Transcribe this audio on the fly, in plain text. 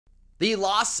The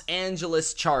Los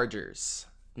Angeles Chargers,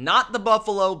 not the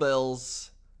Buffalo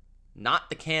Bills, not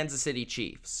the Kansas City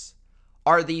Chiefs,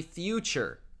 are the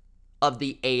future of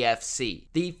the AFC,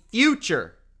 the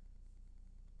future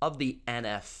of the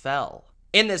NFL.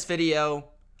 In this video,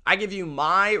 I give you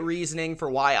my reasoning for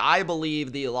why I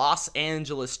believe the Los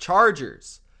Angeles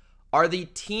Chargers are the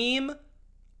team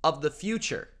of the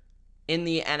future in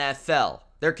the NFL.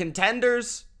 They're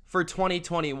contenders for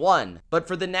 2021, but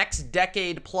for the next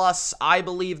decade plus, I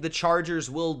believe the Chargers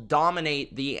will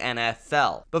dominate the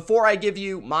NFL. Before I give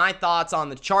you my thoughts on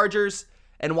the Chargers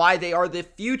and why they are the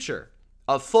future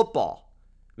of football,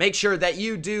 make sure that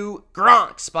you do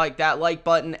spike that like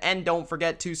button and don't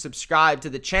forget to subscribe to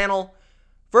the channel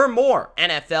for more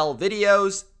NFL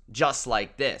videos just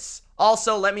like this.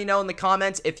 Also, let me know in the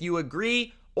comments if you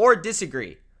agree or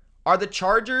disagree. Are the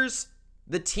Chargers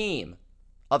the team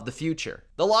of the future?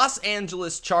 The Los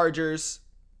Angeles Chargers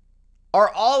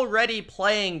are already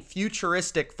playing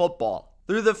futuristic football.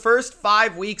 Through the first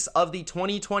 5 weeks of the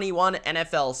 2021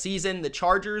 NFL season, the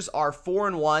Chargers are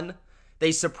 4-1.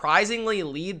 They surprisingly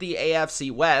lead the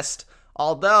AFC West,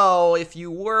 although if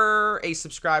you were a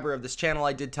subscriber of this channel,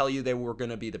 I did tell you they were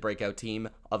going to be the breakout team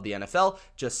of the NFL.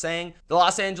 Just saying. The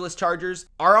Los Angeles Chargers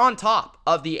are on top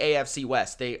of the AFC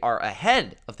West. They are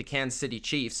ahead of the Kansas City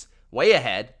Chiefs, way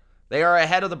ahead. They are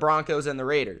ahead of the Broncos and the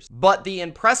Raiders. But the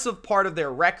impressive part of their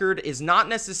record is not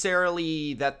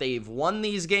necessarily that they've won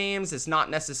these games. It's not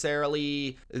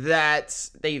necessarily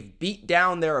that they've beat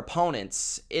down their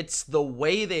opponents. It's the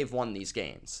way they've won these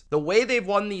games. The way they've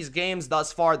won these games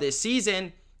thus far this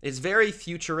season is very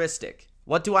futuristic.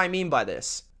 What do I mean by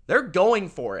this? They're going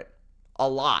for it a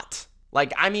lot.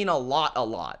 Like, I mean a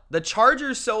lot. The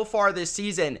Chargers so far this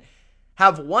season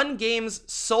have won games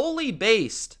solely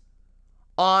based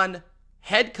on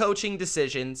head coaching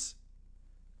decisions,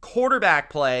 quarterback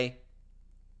play,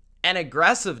 and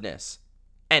aggressiveness,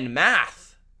 and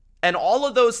math. And all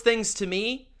of those things, to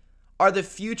me, are the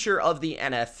future of the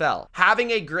NFL. Having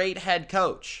a great head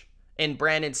coach in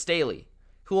Brandon Staley,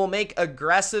 who will make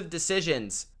aggressive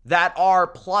decisions that are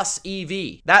plus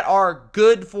EV, that are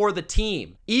good for the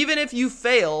team. Even if you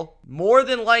fail, more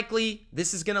than likely,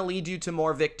 this is going to lead you to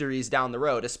more victories down the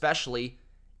road, especially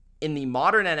in the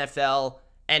modern NFL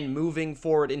and moving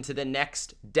forward into the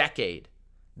next decade.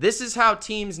 This is how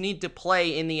teams need to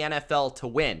play in the NFL to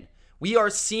win. We are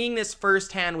seeing this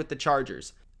firsthand with the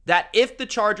Chargers. That if the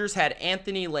Chargers had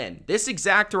Anthony Lynn, this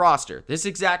exact roster, this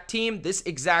exact team, this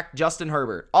exact Justin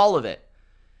Herbert, all of it.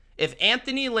 If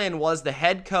Anthony Lynn was the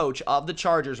head coach of the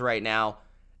Chargers right now,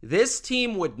 this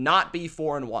team would not be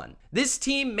 4-1. This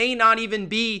team may not even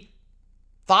be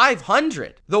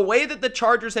 500. The way that the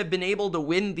Chargers have been able to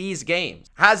win these games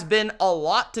has been a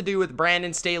lot to do with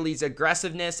Brandon Staley's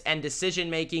aggressiveness and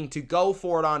decision-making to go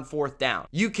for it on fourth down.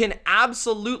 You can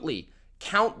absolutely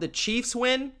count the Chiefs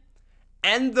win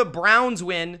and the Browns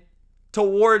win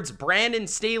towards Brandon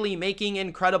Staley making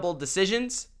incredible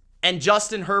decisions and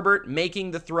Justin Herbert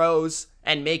making the throws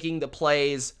and making the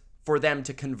plays for them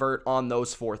to convert on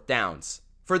those fourth downs.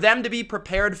 For them to be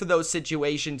prepared for those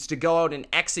situations, to go out and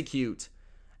execute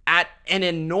at an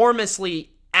enormously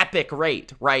epic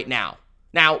rate right now.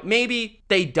 Now, maybe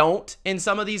they don't in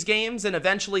some of these games, and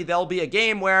eventually there'll be a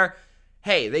game where,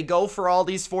 hey, they go for all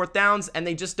these fourth downs and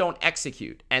they just don't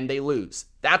execute and they lose.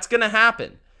 That's going to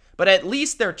happen. But at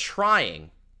least they're trying.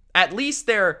 At least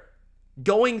they're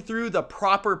going through the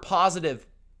proper positive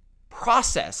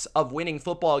process of winning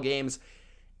football games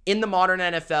in the modern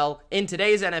NFL, in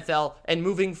today's NFL, and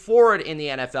moving forward in the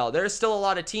NFL. There's still a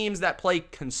lot of teams that play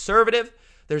conservative.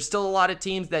 There's still a lot of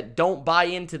teams that don't buy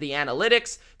into the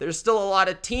analytics. There's still a lot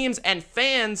of teams and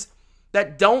fans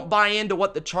that don't buy into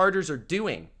what the Chargers are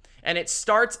doing. And it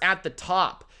starts at the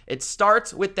top. It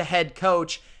starts with the head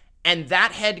coach. And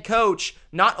that head coach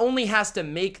not only has to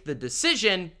make the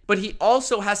decision, but he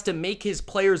also has to make his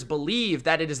players believe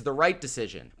that it is the right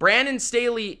decision. Brandon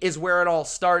Staley is where it all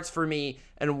starts for me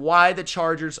and why the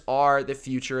Chargers are the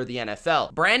future of the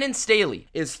NFL. Brandon Staley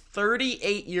is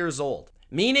 38 years old.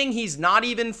 Meaning he's not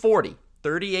even 40.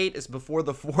 38 is before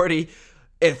the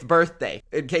 40th birthday,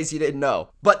 in case you didn't know.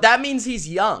 But that means he's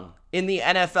young in the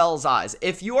NFL's eyes.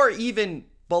 If you are even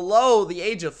below the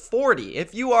age of 40,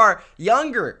 if you are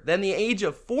younger than the age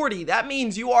of 40, that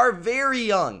means you are very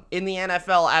young in the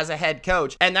NFL as a head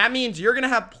coach. And that means you're going to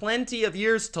have plenty of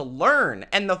years to learn.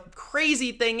 And the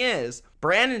crazy thing is,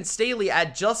 Brandon Staley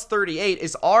at just 38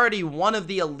 is already one of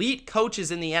the elite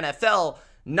coaches in the NFL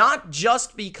not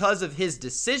just because of his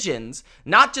decisions,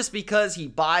 not just because he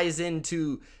buys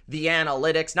into the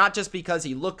analytics, not just because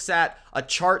he looks at a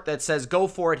chart that says go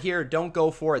for it here, don't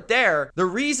go for it there. The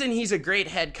reason he's a great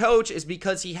head coach is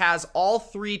because he has all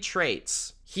three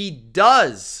traits. He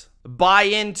does buy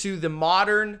into the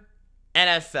modern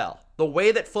NFL. The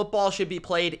way that football should be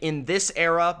played in this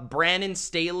era, Brandon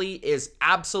Staley is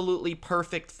absolutely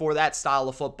perfect for that style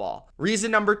of football. Reason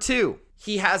number two,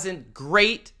 he has a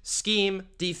great scheme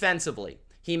defensively.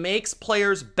 He makes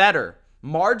players better.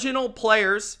 Marginal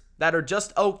players that are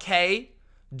just okay,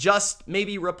 just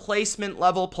maybe replacement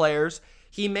level players,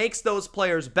 he makes those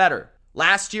players better.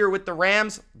 Last year with the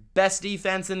Rams, best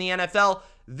defense in the NFL.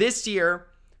 This year,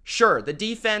 sure, the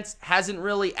defense hasn't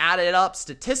really added up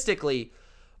statistically,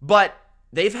 but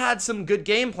they've had some good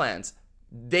game plans.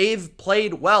 They've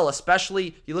played well,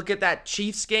 especially you look at that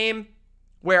Chiefs game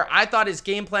where I thought his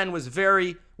game plan was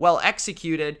very well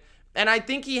executed. And I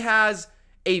think he has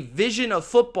a vision of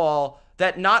football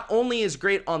that not only is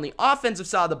great on the offensive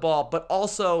side of the ball, but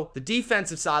also the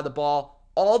defensive side of the ball.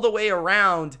 All the way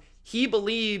around, he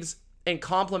believes in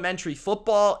complementary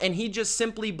football, and he just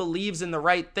simply believes in the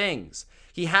right things.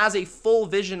 He has a full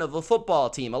vision of a football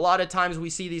team. A lot of times we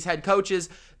see these head coaches,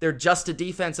 they're just a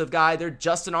defensive guy, they're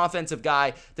just an offensive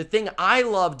guy. The thing I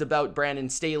loved about Brandon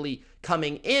Staley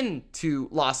coming into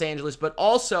Los Angeles, but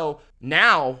also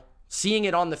now seeing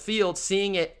it on the field,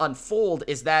 seeing it unfold,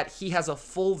 is that he has a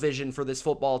full vision for this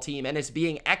football team and it's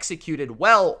being executed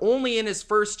well only in his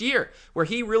first year, where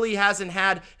he really hasn't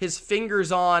had his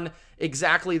fingers on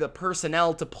exactly the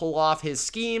personnel to pull off his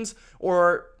schemes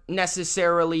or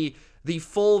necessarily the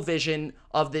full vision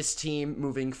of this team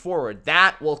moving forward.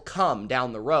 That will come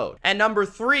down the road. And number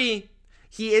three,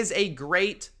 he is a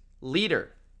great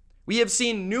leader. We have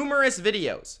seen numerous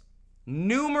videos,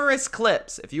 numerous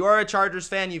clips. If you are a Chargers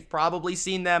fan, you've probably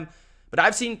seen them, but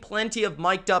I've seen plenty of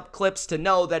mic'd up clips to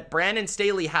know that Brandon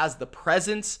Staley has the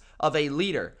presence of a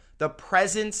leader, the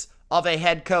presence of a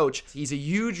head coach. He's a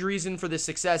huge reason for this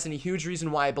success and a huge reason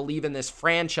why I believe in this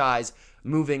franchise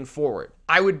moving forward.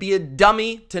 I would be a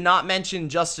dummy to not mention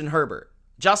Justin Herbert.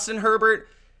 Justin Herbert,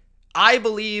 I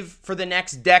believe for the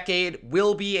next decade,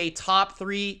 will be a top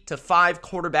 3 to 5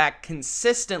 quarterback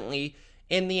consistently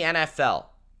in the NFL.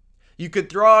 You could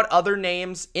throw out other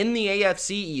names in the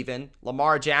AFC even,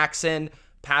 Lamar Jackson,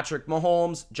 Patrick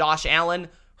Mahomes, Josh Allen.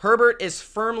 Herbert is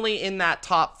firmly in that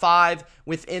top 5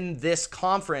 within this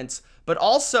conference, but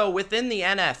also within the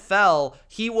NFL,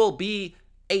 he will be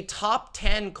a top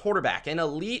 10 quarterback, an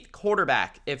elite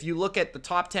quarterback. If you look at the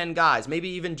top 10 guys, maybe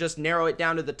even just narrow it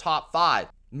down to the top 5,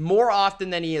 more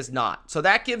often than he is not. So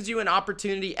that gives you an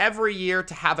opportunity every year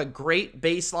to have a great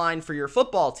baseline for your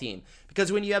football team. Because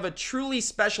when you have a truly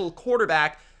special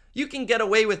quarterback, you can get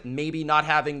away with maybe not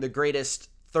having the greatest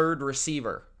third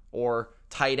receiver or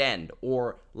tight end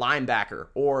or linebacker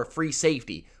or free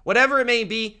safety. Whatever it may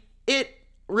be, it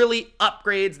really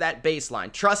upgrades that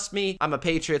baseline. Trust me, I'm a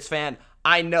Patriots fan.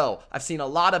 I know I've seen a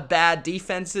lot of bad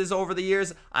defenses over the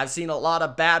years. I've seen a lot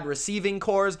of bad receiving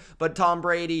cores, but Tom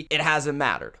Brady, it hasn't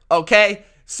mattered. Okay?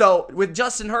 So with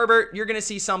Justin Herbert, you're going to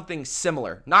see something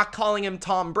similar. Not calling him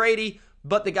Tom Brady,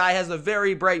 but the guy has a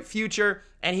very bright future,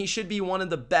 and he should be one of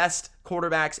the best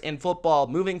quarterbacks in football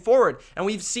moving forward. And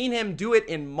we've seen him do it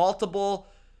in multiple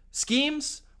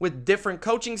schemes with different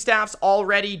coaching staffs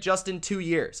already just in 2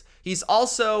 years. He's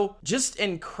also just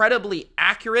incredibly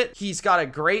accurate. He's got a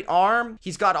great arm.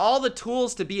 He's got all the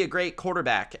tools to be a great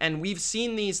quarterback. And we've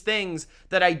seen these things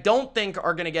that I don't think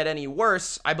are going to get any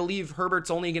worse. I believe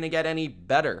Herbert's only going to get any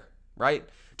better, right?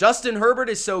 Justin Herbert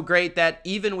is so great that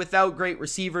even without great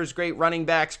receivers, great running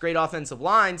backs, great offensive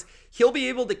lines, he'll be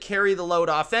able to carry the load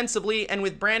offensively. And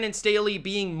with Brandon Staley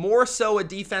being more so a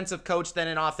defensive coach than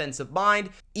an offensive mind,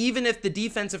 even if the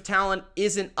defensive talent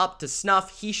isn't up to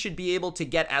snuff, he should be able to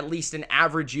get at least an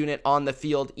average unit on the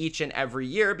field each and every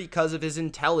year because of his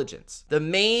intelligence. The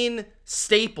main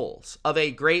staples of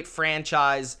a great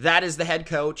franchise, that is the head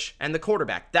coach and the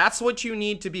quarterback. That's what you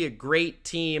need to be a great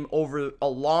team over a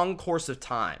long course of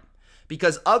time.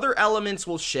 Because other elements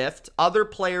will shift, other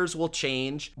players will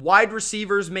change, wide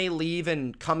receivers may leave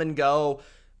and come and go,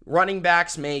 running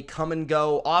backs may come and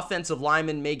go, offensive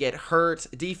linemen may get hurt,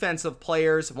 defensive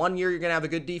players, 1 year you're going to have a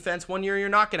good defense, 1 year you're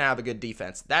not going to have a good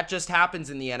defense. That just happens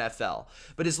in the NFL.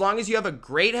 But as long as you have a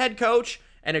great head coach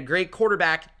and a great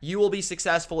quarterback, you will be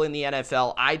successful in the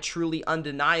NFL. I truly,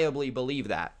 undeniably believe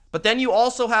that. But then you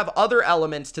also have other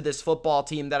elements to this football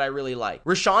team that I really like.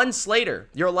 Rashawn Slater,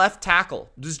 your left tackle,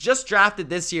 was just drafted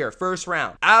this year, first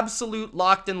round. Absolute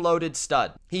locked and loaded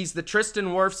stud. He's the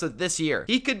Tristan Wirfs of this year.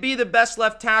 He could be the best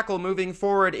left tackle moving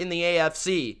forward in the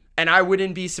AFC. And I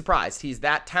wouldn't be surprised. He's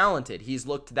that talented. He's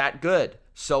looked that good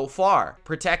so far.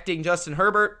 Protecting Justin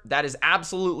Herbert, that is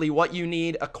absolutely what you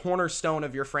need, a cornerstone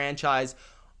of your franchise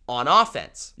on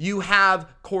offense. You have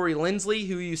Corey Linsley,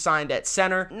 who you signed at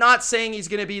center. Not saying he's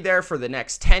going to be there for the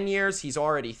next 10 years. He's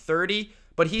already 30,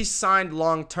 but he's signed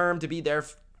long-term to be there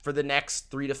for the next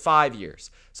 3 to 5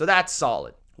 years. So that's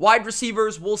solid. Wide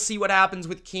receivers, we'll see what happens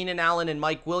with Keenan Allen and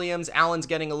Mike Williams. Allen's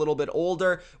getting a little bit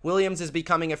older. Williams is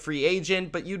becoming a free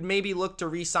agent, but you'd maybe look to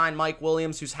re-sign Mike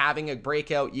Williams, who's having a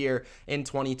breakout year in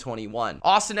 2021.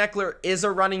 Austin Eckler is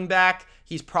a running back.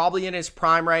 He's probably in his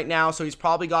prime right now, so he's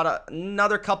probably got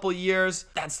another couple years.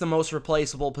 That's the most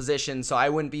replaceable position, so I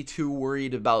wouldn't be too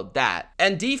worried about that.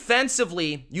 And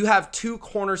defensively, you have two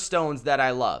cornerstones that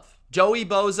I love. Joey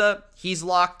Bosa, he's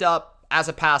locked up as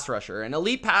a pass rusher, an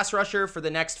elite pass rusher for the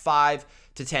next 5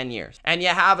 to 10 years. And you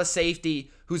have a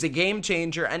safety who's a game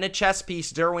changer and a chess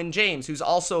piece, Derwin James, who's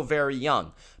also very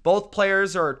young. Both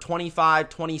players are 25,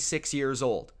 26 years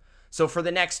old. So for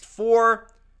the next 4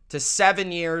 to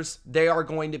 7 years, they are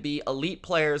going to be elite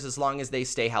players as long as they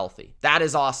stay healthy. That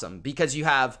is awesome because you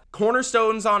have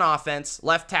cornerstones on offense,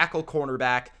 left tackle,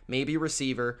 cornerback, maybe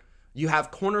receiver. You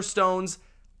have cornerstones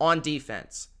on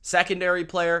defense, secondary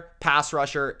player, pass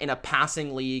rusher in a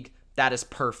passing league. That is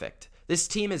perfect. This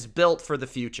team is built for the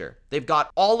future. They've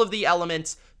got all of the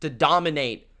elements to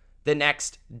dominate the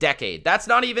next decade. That's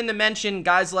not even to mention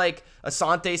guys like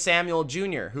Asante Samuel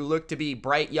Jr., who look to be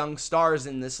bright young stars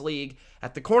in this league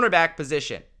at the cornerback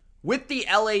position. With the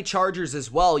LA Chargers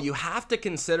as well, you have to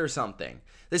consider something.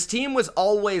 This team was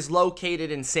always located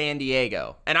in San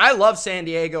Diego. And I love San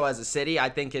Diego as a city. I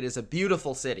think it is a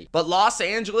beautiful city. But Los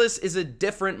Angeles is a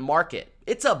different market.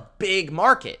 It's a big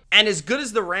market. And as good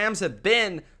as the Rams have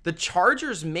been, the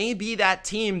Chargers may be that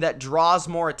team that draws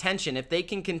more attention. If they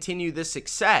can continue this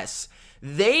success,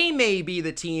 they may be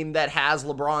the team that has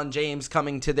LeBron James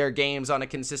coming to their games on a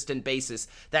consistent basis,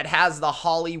 that has the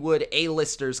Hollywood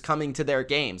A-listers coming to their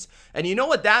games. And you know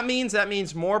what that means? That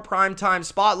means more primetime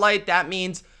spotlight. That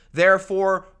means,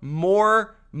 therefore,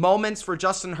 more moments for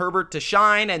Justin Herbert to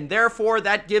shine. And therefore,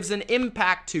 that gives an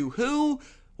impact to who?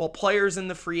 Well, players in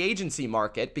the free agency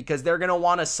market, because they're going to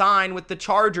want to sign with the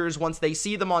Chargers once they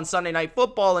see them on Sunday Night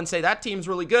Football and say, that team's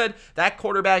really good, that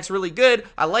quarterback's really good,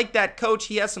 I like that coach,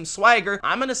 he has some swagger,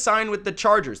 I'm going to sign with the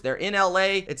Chargers. They're in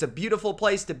LA, it's a beautiful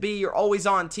place to be, you're always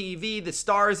on TV, the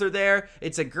stars are there,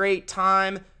 it's a great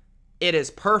time. It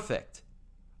is perfect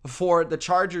for the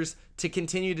Chargers to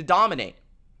continue to dominate.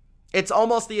 It's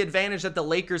almost the advantage that the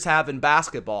Lakers have in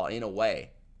basketball in a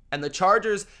way. And the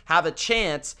Chargers have a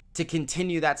chance to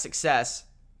continue that success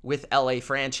with LA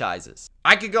franchises.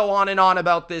 I could go on and on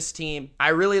about this team. I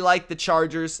really like the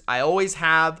Chargers. I always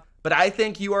have. But I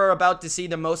think you are about to see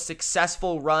the most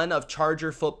successful run of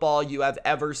Charger football you have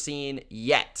ever seen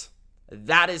yet.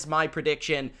 That is my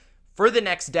prediction for the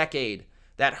next decade,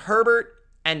 that Herbert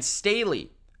and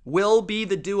Staley will be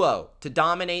the duo to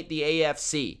dominate the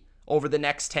AFC over the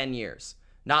next 10 years.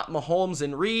 Not Mahomes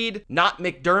and Reed, not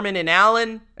McDermott and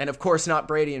Allen, and of course not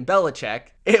Brady and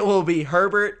Belichick. It will be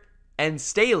Herbert and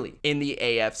Staley in the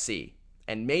AFC,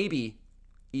 and maybe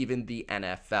even the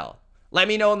NFL. Let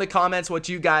me know in the comments what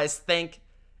you guys think.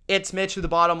 It's Mitch of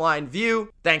TheBottomLineView.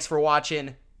 Thanks for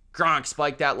watching. Gronk,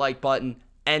 spike that like button,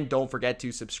 and don't forget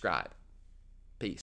to subscribe.